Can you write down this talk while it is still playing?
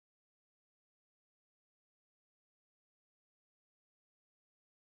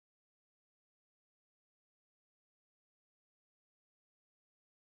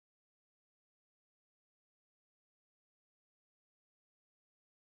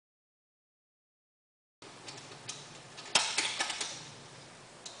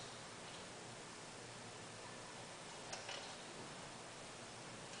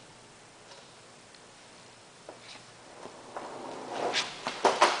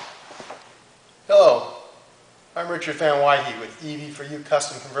Richard Van Wyhe with EV4U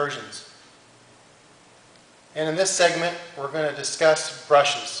Custom Conversions. And in this segment, we're going to discuss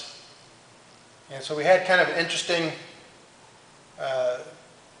brushes. And so we had kind of an interesting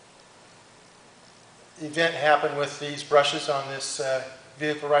event happen with these brushes on this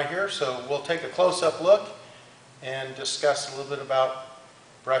vehicle right here. So we'll take a close-up look and discuss a little bit about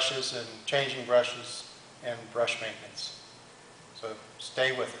brushes and changing brushes and brush maintenance. So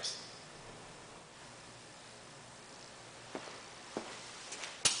stay with us.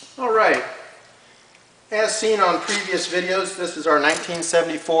 All right. As seen on previous videos, this is our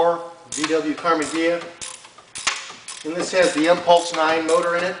 1974 VW Karmann Ghia. And this has the Impulse 9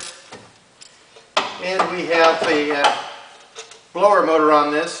 motor in it. And we have a blower motor on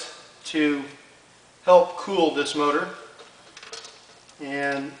this to help cool this motor.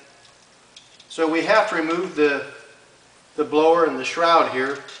 And so we have to remove the blower and the shroud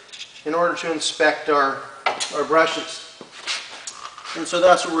here in order to inspect our brushes. And so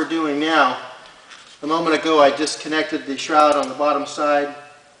that's what we're doing now. A moment ago I disconnected the shroud on the bottom side,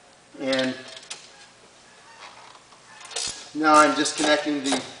 and now I'm disconnecting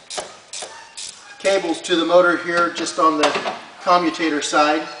the cables to the motor here just on the commutator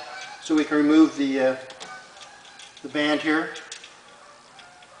side so we can remove the band here.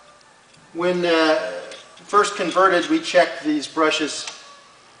 When first converted, we checked these brushes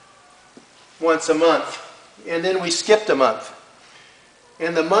once a month, and then we skipped a month.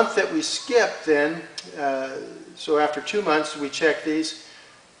 And the month that we skipped then, so after 2 months we checked these,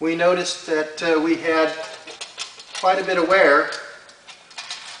 we noticed that we had quite a bit of wear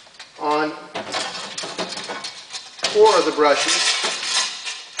on 4 of the brushes,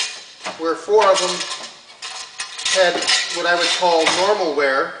 where 4 of them had what I would call normal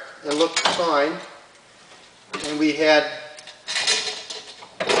wear and looked fine, and we had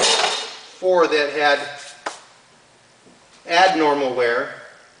 4 that had abnormal wear,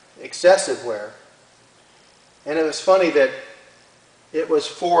 excessive wear. And it was funny that it was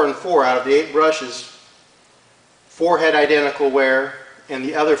 4 and 4 out of the 8 brushes. 4 had identical wear and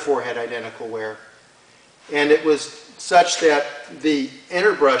the other 4 had identical wear. And it was such that the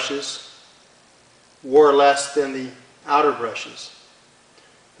inner brushes wore less than the outer brushes,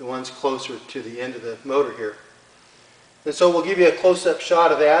 the ones closer to the end of the motor here. And so we'll give you a close-up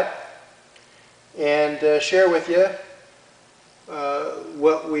shot of that and share with you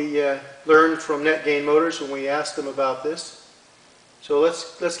what we learned from NetGain Motors when we asked them about this. So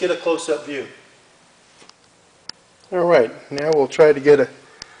let's get a close-up view. Alright, now we'll try to get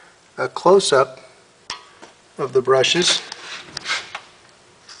a close-up of the brushes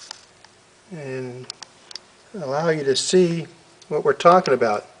and allow you to see what we're talking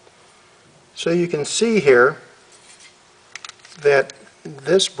about. So you can see here that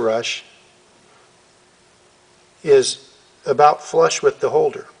this brush is about flush with the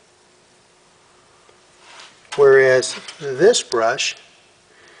holder, whereas this brush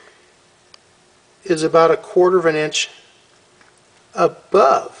is about 1/4 of an inch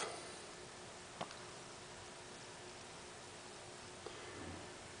above.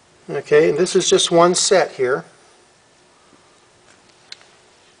 Okay, and this is just one set here.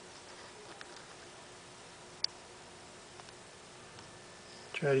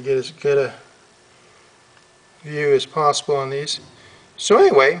 Try to get as good a view as possible on these. So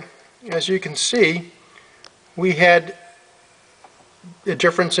anyway, as you can see, we had a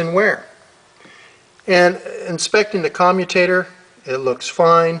difference in wear. And inspecting the commutator, it looks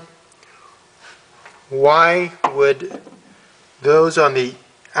fine. Why would those on the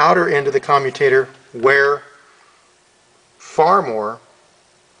outer end of the commutator wear far more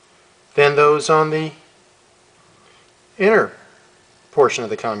than those on the inner portion of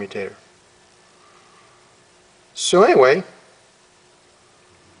the commutator? So anyway,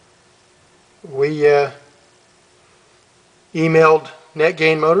 we emailed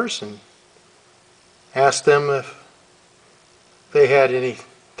NetGain Motors and asked them if they had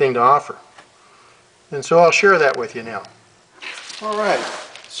anything to offer. And so I'll share that with you now. Alright,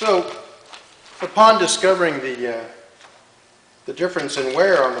 so upon discovering the difference in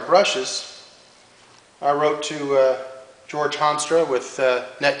wear on the brushes, I wrote to George Hanstra with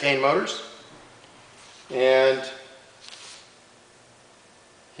NetGain Motors. And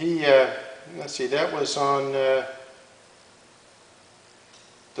he, let's see, that was on the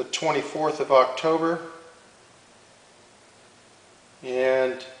 24th of October.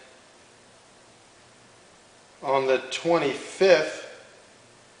 And on the 25th,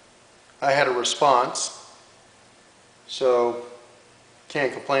 I had a response. So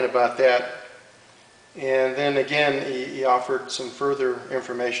can't complain about that. And then again, he offered some further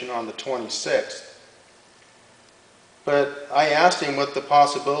information on the 26th. But I asked him what the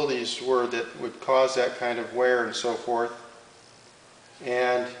possibilities were that would cause that kind of wear and so forth.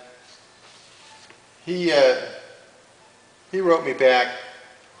 And he wrote me back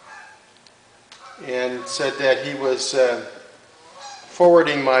and said that he was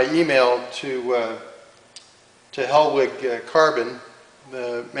forwarding my email to Electric Karmann,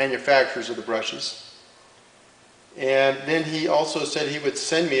 the manufacturers of the brushes. And then he also said he would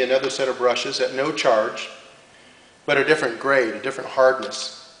send me another set of brushes at no charge, but a different grade, a different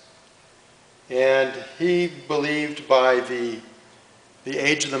hardness. And he believed by the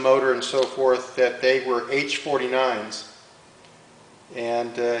age of the motor and so forth that they were H49s.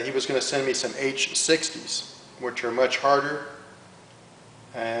 And he was going to send me some H60s, which are much harder.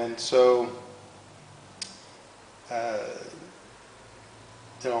 And so,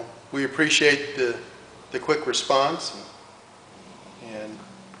 we appreciate the quick response.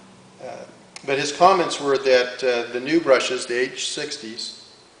 But his comments were that the new brushes, the H60s,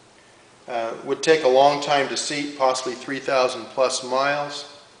 would take a long time to seat, possibly 3,000 plus miles.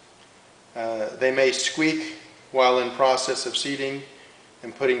 They may squeak while in process of seating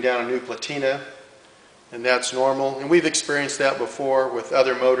and putting down a new platina, and that's normal. And we've experienced that before with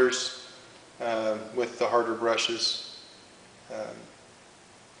other motors with the harder brushes.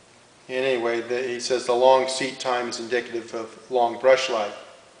 And anyway, he says the long seat time is indicative of long brush life.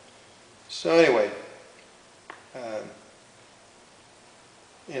 So anyway, and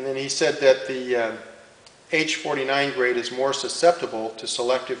then he said that the H49 grade is more susceptible to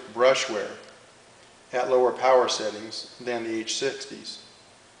selective brush wear at lower power settings than the H60s.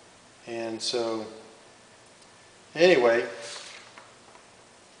 And so, anyway,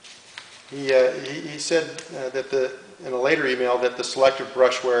 he said that in a later email that the selective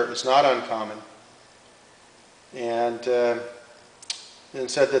brush wear is not uncommon, and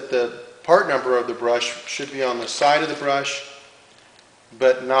said that the part number of the brush should be on the side of the brush,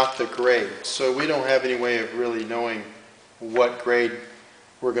 but not the grade. So we don't have any way of really knowing what grade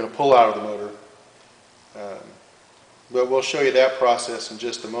we're going to pull out of the motor. But we'll show you that process in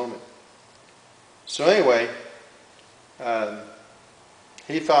just a moment. So anyway,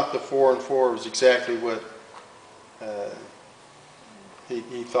 he thought the 4-in-4 was exactly what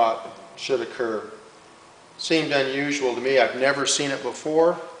he thought should occur. Seemed unusual to me. I've never seen it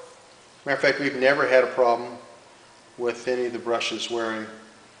before. Matter of fact, we've never had a problem with any of the brushes wearing.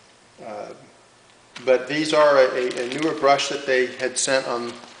 But these are a newer brush that they had sent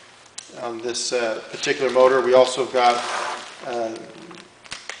on this particular motor. We also got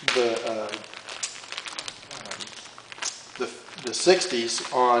the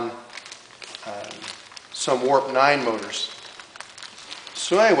 60s on some Warp 9 motors.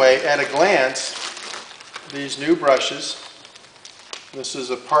 So anyway, at a glance, these new brushes, this is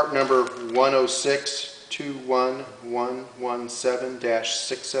a part number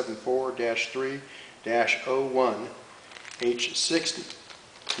 106-21117-674-3-01 H60.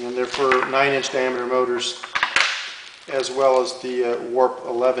 And they're for 9-inch diameter motors, as well as the Warp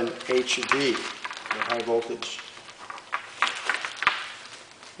 11 HV, the high voltage.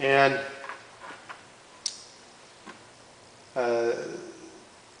 And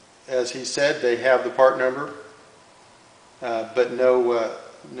as he said, they have the part number, but no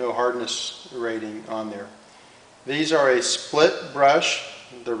hardness rating on there. These are a split brush,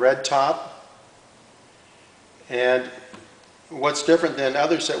 the red top, and what's different than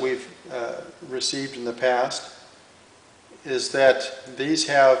others that we've received in the past is that these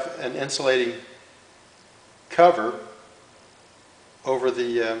have an insulating cover over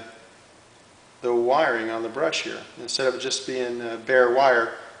the wiring on the brush here. Instead of just being bare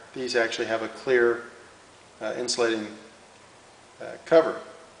wire, these actually have a clear insulating cover.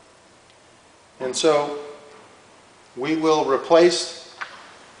 And so we will replace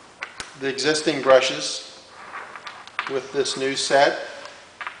the existing brushes with this new set.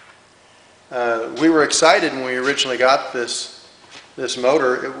 We were excited when we originally got this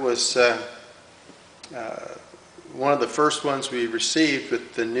motor. It was one of the first ones we received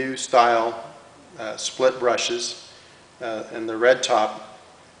with the new style split brushes and the red top,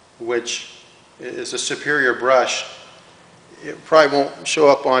 which is a superior brush. It probably won't show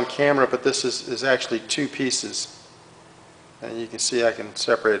up on camera, but this is actually two pieces. And you can see I can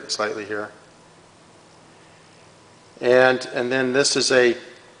separate it slightly here. And then this is a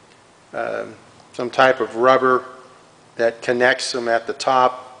some type of rubber that connects them at the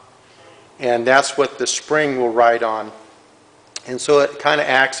top, and that's what the spring will ride on. And so it kind of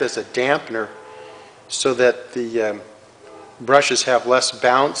acts as a dampener so that the brushes have less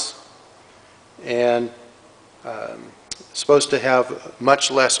bounce, and supposed to have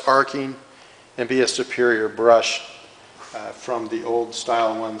much less arcing and be a superior brush from the old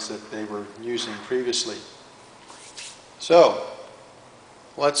style ones that they were using previously. So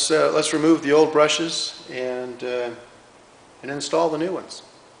let's remove the old brushes and install the new ones.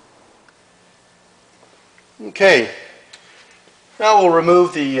 Okay, now we'll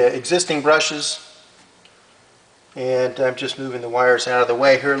remove the existing brushes, and I'm just moving the wires out of the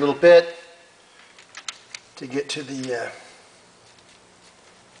way here a little bit to get to the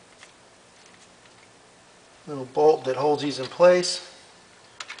little bolt that holds these in place.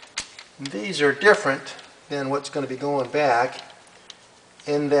 And these are different than what's going to be going back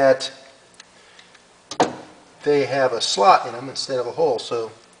in that they have a slot in them instead of a hole.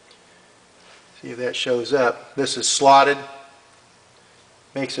 So see if that shows up. This is slotted,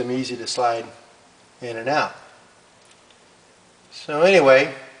 makes them easy to slide in and out. So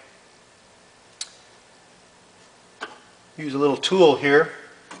anyway, use a little tool here.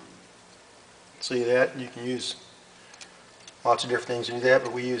 See that? You can use lots of different things to do that,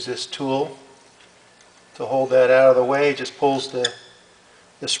 but we use this tool to hold that out of the way. It just pulls the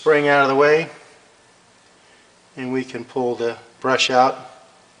spring out of the way, and we can pull the brush out,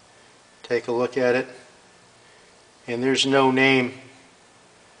 take a look at it, and there's no name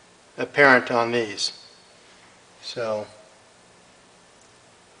apparent on these. So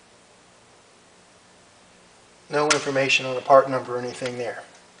no information on the part number or anything there.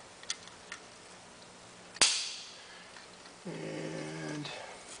 And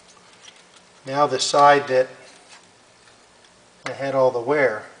now the side that I had all the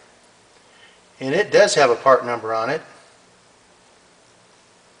wear, and it does have a part number on it,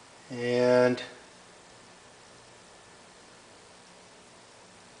 and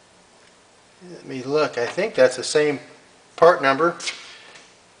let me look. I think that's the same part number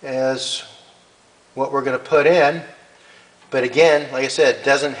as what we're going to put in, but again, like I said, it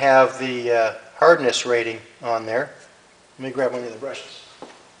doesn't have the hardness rating on there. Let me grab one of the brushes.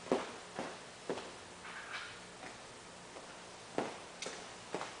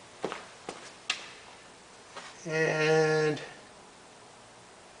 And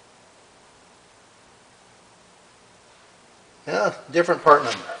yeah, different part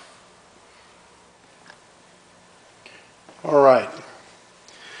number. All right.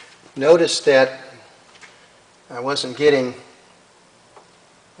 Notice that I wasn't getting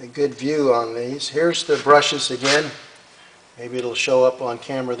a good view on these. Here's the brushes again. Maybe it'll show up on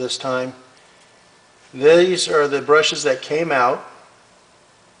camera this time. These are the brushes that came out.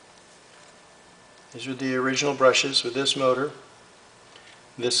 These are the original brushes with this motor.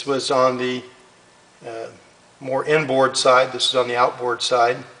 This was on the more inboard side. This is on the outboard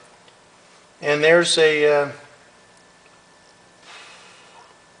side. And there's a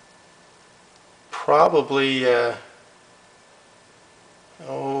probably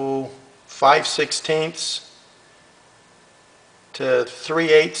 5/16 to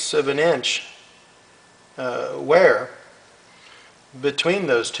 3/8 of an inch wear between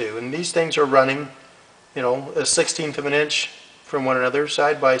those two, and these things are running, you know, a 1/16 of an inch from one another,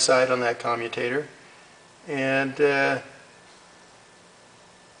 side by side on that commutator, and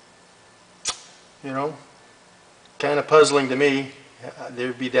you know, kind of puzzling to me.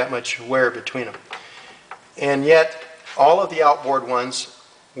 There'd be that much wear between them, and yet all of the outboard ones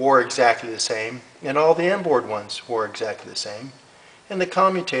wore exactly the same, and all the inboard ones wore exactly the same, and the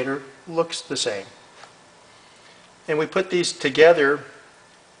commutator looks the same. And we put these together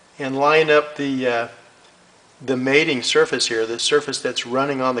and line up the mating surface here, the surface that's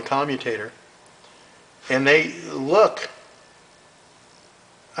running on the commutator, and they look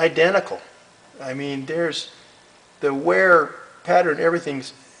identical. I mean, there's the wear pattern, everything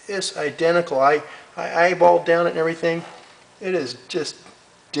is identical. I eyeballed down it and everything. It is just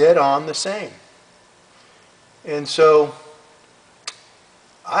dead on the same. And so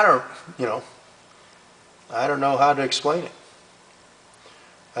I don't know how to explain it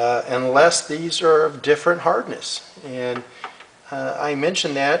unless these are of different hardness. And I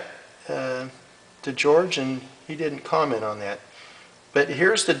mentioned that to George, and he didn't comment on that. But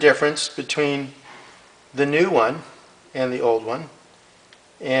here's the difference between the new one and the old one,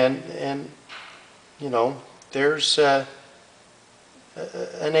 and you know, there's an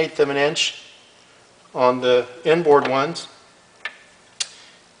 1/8 of an inch on the inboard ones,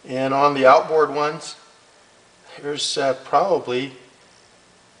 and on the outboard ones there's probably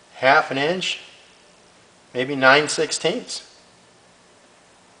 1/2 inch, maybe 9/16.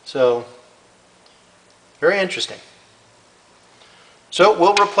 So very interesting. So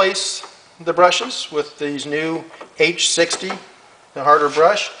we'll replace the brushes with these new H60, the harder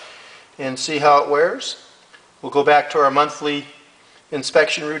brush, and see how it wears. We'll go back to our monthly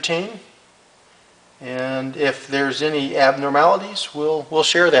inspection routine, and if there's any abnormalities, we'll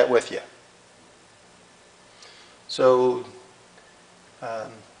share that with you. So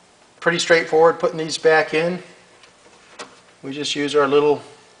pretty straightforward putting these back in. We just use our little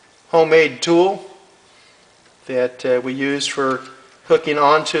homemade tool that we use for hooking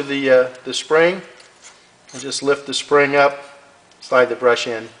onto the spring, and just lift the spring up, slide the brush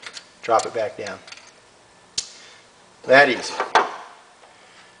in, drop it back down. That easy.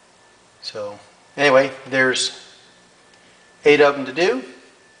 So anyway, there's 8 of them to do,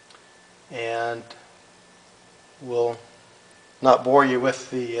 and we'll not bore you with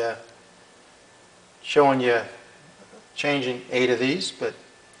the showing you changing 8 of these, but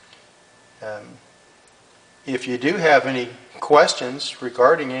if you do have any questions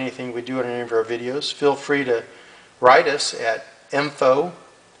regarding anything we do in any of our videos, feel free to write us at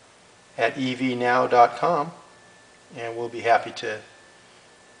info@evnow.com, and we'll be happy to,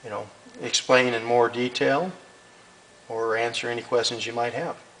 explain in more detail or answer any questions you might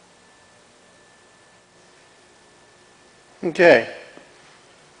have. Okay,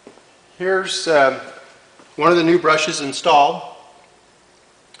 here's one of the new brushes installed,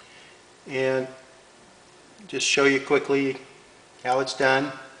 and just show you quickly how it's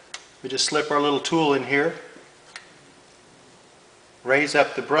done. We just slip our little tool in here, raise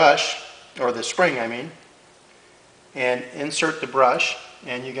up the brush, or the spring I mean, and insert the brush,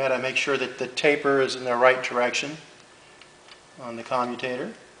 and you got to make sure that the taper is in the right direction on the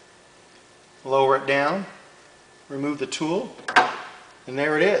commutator. Lower it down, remove the tool, and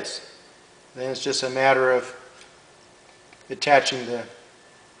there it is. Then it's just a matter of attaching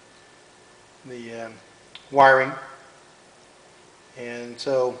the wiring, and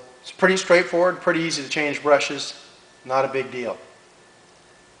so it's pretty straightforward, pretty easy to change brushes, not a big deal.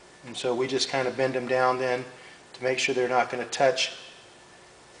 And so we just kind of bend them down then to make sure they're not going to touch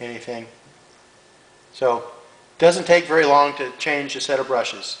anything. So it doesn't take very long to change a set of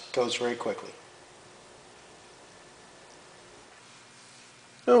brushes. It goes very quickly.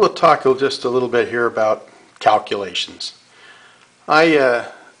 So we'll talk just a little bit here about calculations. I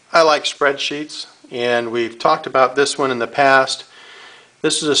like spreadsheets, and we've talked about this one in the past.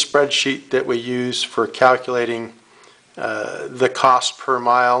 This is a spreadsheet that we use for calculating the cost per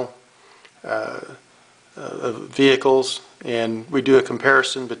mile of vehicles, and we do a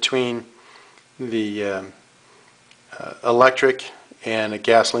comparison between the electric and a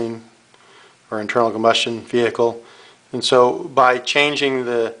gasoline or internal combustion vehicle. And so by changing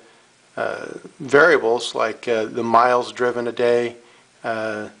the variables, like the miles driven a day,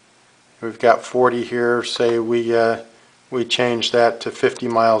 we've got 40 here, say we change that to 50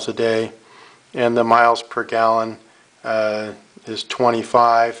 miles a day, and the miles per gallon is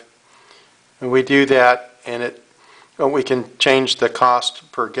 25. And we do that, and we can change the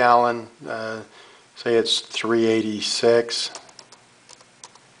cost per gallon, say it's 386,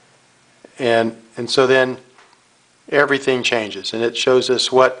 and so then everything changes, and it shows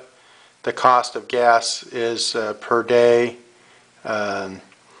us what the cost of gas is per day, and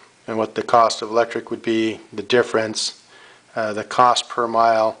what the cost of electric would be, the difference, the cost per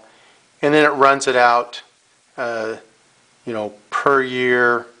mile, and then it runs it out, per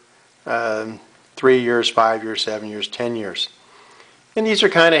year, 3 years, 5 years, 7 years, 10 years. And these are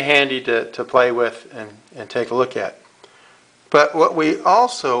kind of handy to play with and take a look at. But what we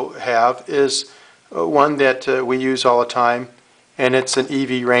also have is one that we use all the time, and it's an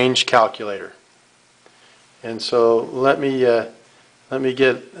EV range calculator. And so let me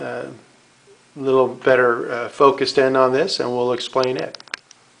get a little better focused in on this, and we'll explain it.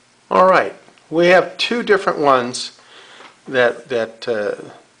 All right, we have 2 different ones that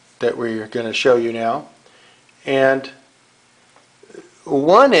we're going to show you now, and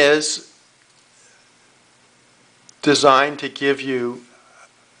one is designed to give you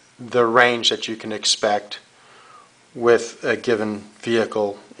the range that you can expect with a given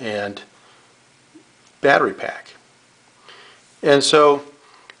vehicle and battery pack. And so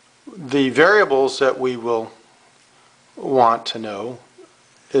the variables that we will want to know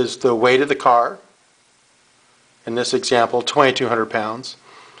is the weight of the car, in this example 2,200 pounds,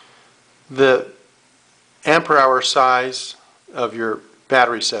 the ampere hour size of your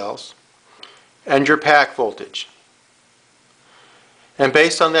battery cells, and your pack voltage. And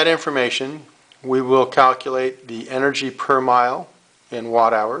based on that information, we will calculate the energy per mile in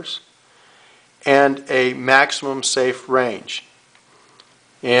watt hours and a maximum safe range.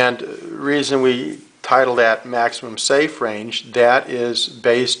 And the reason we title that maximum safe range, that is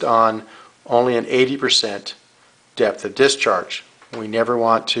based on only an 80% depth of discharge. We never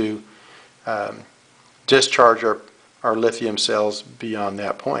want to discharge our lithium cells beyond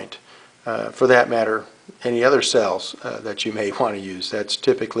that point. for that matter, any other cells that you may want to use. That's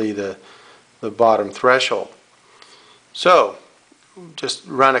typically the bottom threshold. So, just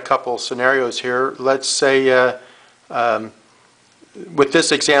run a couple scenarios here. Let's say, with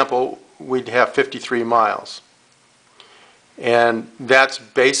this example, we'd have 53 miles. And that's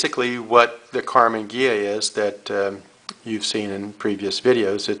basically what the Karmann Ghia is that you've seen in previous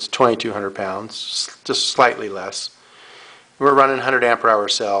videos. It's 2,200 pounds, just slightly less. We're running 100 ampere hour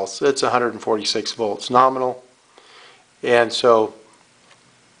cells. It's 146 volts nominal. And so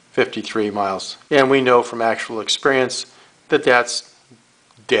 53 miles. And we know from actual experience that that's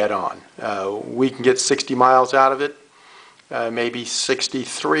dead on. We can get 60 miles out of it, maybe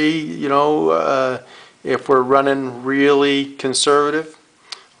 63, you know, if we're running really conservative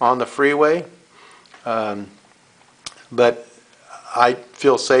on the freeway. But I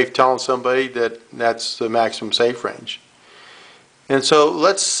feel safe telling somebody that that's the maximum safe range. And so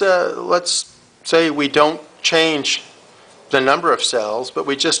let's say we don't change the number of cells, but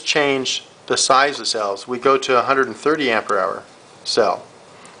we just change the size of cells. We go to 130 ampere hour cell.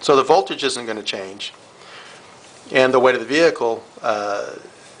 So the voltage isn't going to change. And the weight of the vehicle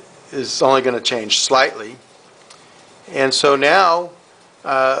is only going to change slightly. And so now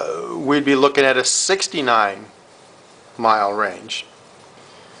we'd be looking at a 69-mile range.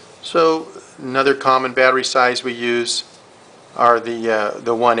 So another common battery size we use are the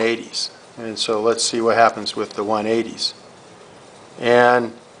 180s. And so let's see what happens with the 180s.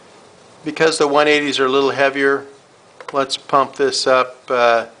 And because the 180s are a little heavier, let's pump this up.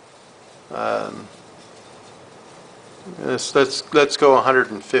 Let's go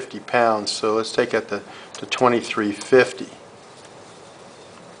 150 pounds. So let's take it to 2350.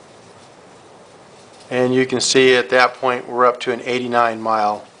 And you can see at that point we're up to an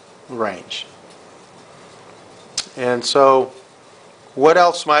 89-mile range. And so what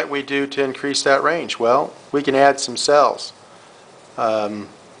else might we do to increase that range? Well, we can add some cells. And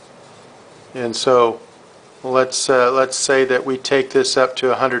so let's say that we take this up to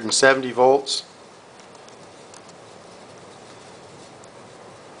 170 volts.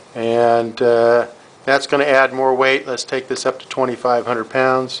 And that's going to add more weight. Let's take this up to 2,500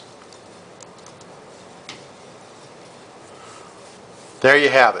 pounds. There you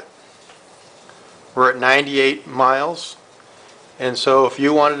have it. We're at 98 miles. And so if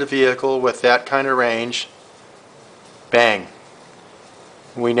you wanted a vehicle with that kind of range, bang.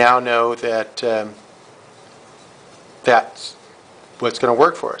 We now know that that's what's going to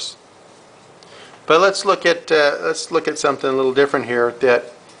work for us. But let's look at something a little different here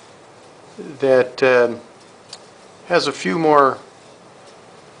that has a few more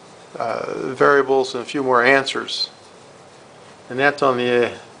variables and a few more answers. And that's on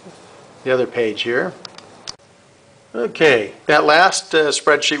the other page here. Okay, that last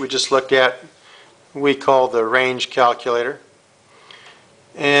spreadsheet we just looked at we call the range calculator.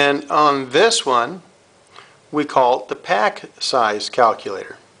 And on this one we call it the pack size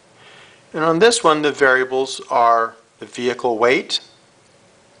calculator. And on this one the variables are the vehicle weight,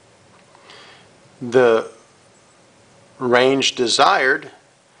 the range desired,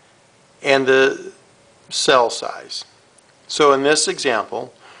 and the cell size. So in this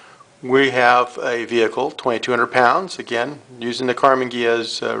example, we have a vehicle, 2,200 pounds, again, using the Karmann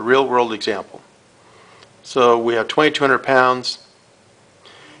Ghia's real-world example. So we have 2,200 pounds,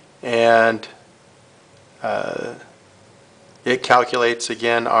 and it calculates,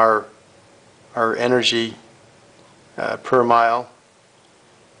 again, our energy per mile.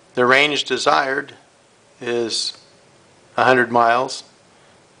 The range desired is 100 miles,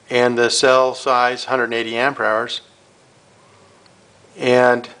 and the cell size 180 ampere hours.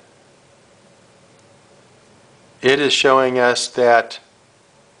 And it is showing us that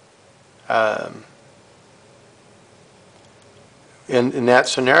in that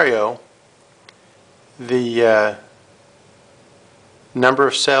scenario, the number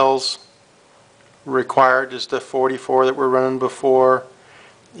of cells required is the 44 that we're running before.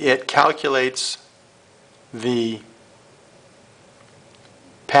 It calculates the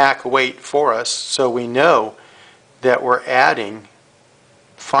pack weight for us, so we know that we're adding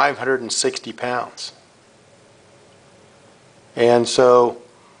 560 pounds. And so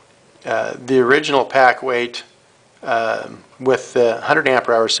the original pack weight with the 100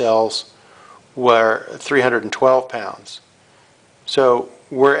 ampere hour cells were 312 pounds. So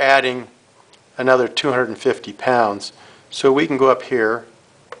we're adding another 250 pounds. So we can go up here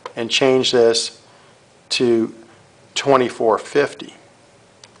and change this to 2450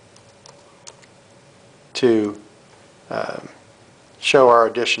 to show our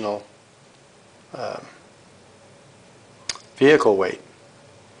additional vehicle weight.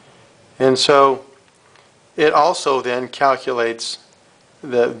 And so it also then calculates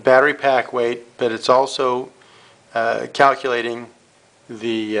the battery pack weight, but it's also calculating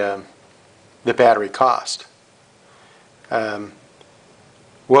the battery cost.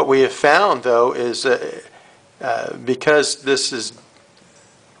 What we have found, though, is because this is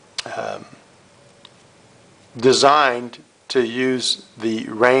designed to use the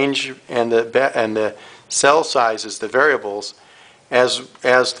range and the cell size as the variables, as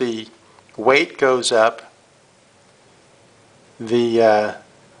the weight goes up, the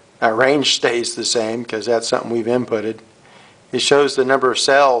range stays the same because that's something we've inputted. It shows the number of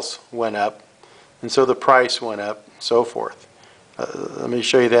cells went up, and so the price went up, so forth. Let me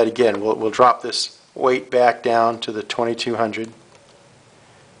show you that again. We'll drop this weight back down to the 2200.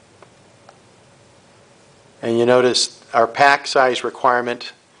 And you notice our pack size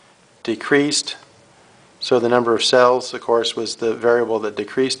requirement decreased. So the number of cells, of course, was the variable that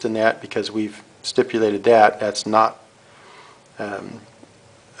decreased in that because we've stipulated that. That's not a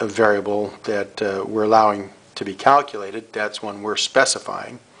variable that we're allowing to be calculated. That's one we're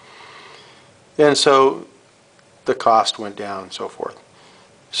specifying. And so the cost went down and so forth.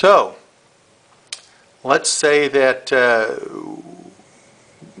 So let's say that the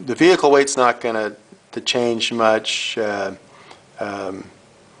vehicle weight's not going to change much,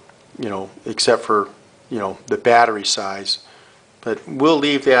 except for, the battery size. But we'll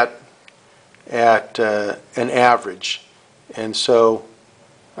leave that at an average. And so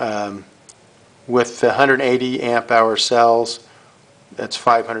with the 180 amp hour cells, that's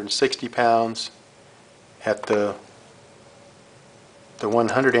 560 pounds. At the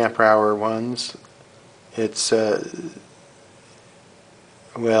 100 amp hour ones, it's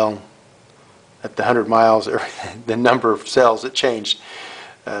well, at the 100 miles, the number of cells that changed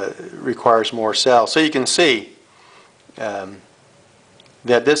requires more cells. So you can see that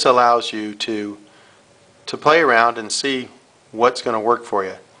this allows you to play around and see what's going to work for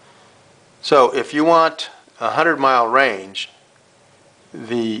you. So if you want a 100-mile range,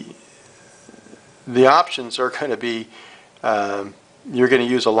 the options are going to be you're going to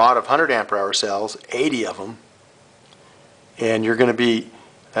use a lot of 100 amp hour cells, 80 of them, and you're going to be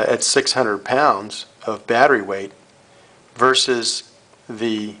at 600 pounds of battery weight versus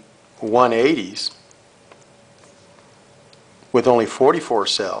the 180s with only 44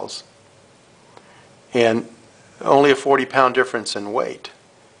 cells and only a 40-pound difference in weight.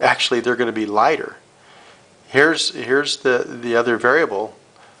 Actually, they're going to be lighter. Here's the other variable.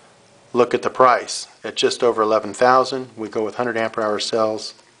 Look at the price. At just over 11,000, we go with 100 amp hour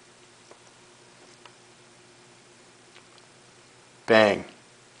cells. Bang.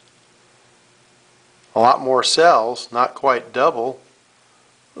 A lot more cells, not quite double,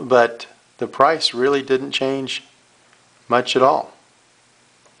 but the price really didn't change much at all.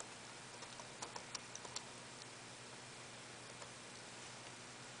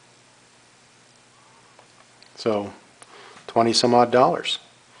 So, 20 some odd dollars.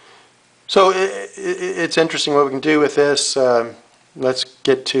 So it's interesting what we can do with this. Let's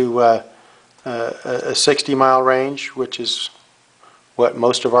get to a 60-mile range, which is what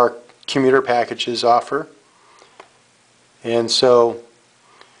most of our commuter packages offer. And so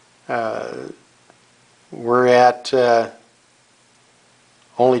we're at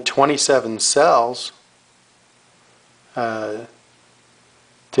only 27 cells to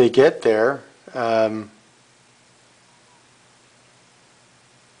get there.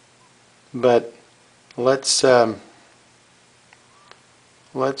 But let's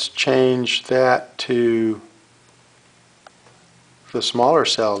change that to the smaller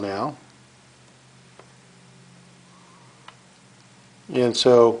cell now. And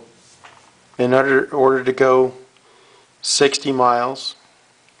so in order to go 60 miles,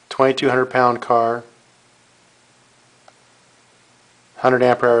 2,200 pound car, 100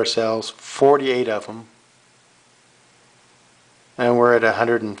 amp hour cells, 48 of them, and we're at a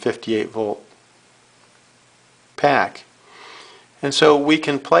 158 volt pack. And so we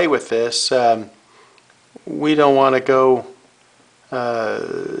can play with this. We don't want to go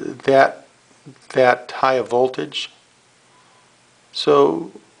that high a voltage.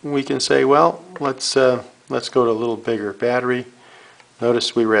 So we can say, well, let's go to a little bigger battery.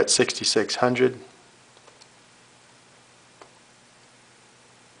 Notice we were at 6,600.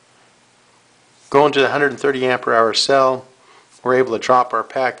 Going to the 130 amp hour cell, we're able to drop our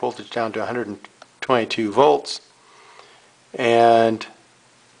pack voltage down to 122 volts, and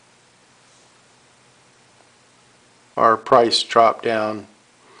our price dropped down,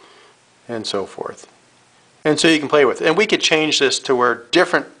 and so forth. And so you can play with it. And we could change this to where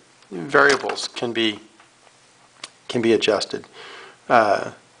different variables can be adjusted.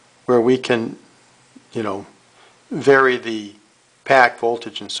 where we can, you know, vary the pack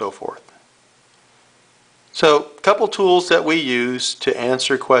voltage and so forth. So a couple tools that we use to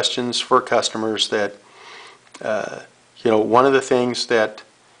answer questions for customers that, you know, one of the things that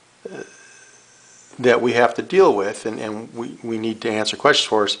we have to deal with and we need to answer questions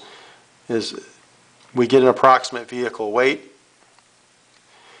for us is we get an approximate vehicle weight.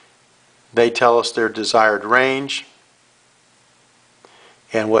 They tell us their desired range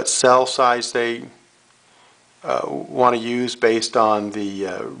and what cell size they want to use based on the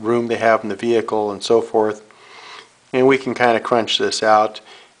room they have in the vehicle and so forth. And we can kind of crunch this out.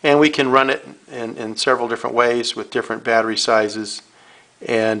 And we can run it in several different ways with different battery sizes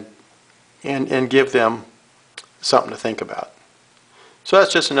and give them something to think about. So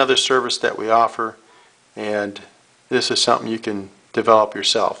that's just another service that we offer, and this is something you can develop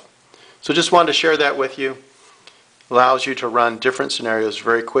yourself. So just wanted to share that with you. Allows you to run different scenarios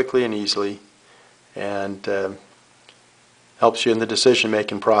very quickly and easily, and helps you in the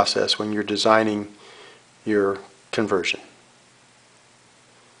decision-making process when you're designing your conversion.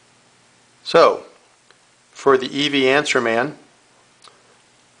 So, for the EV Answer Man,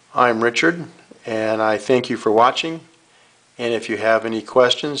 I'm Richard, and I thank you for watching. And if you have any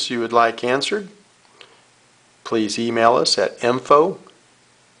questions you would like answered, please email us at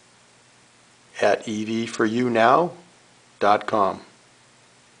info@evforyounow.com.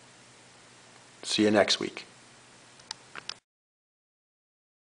 See you next week.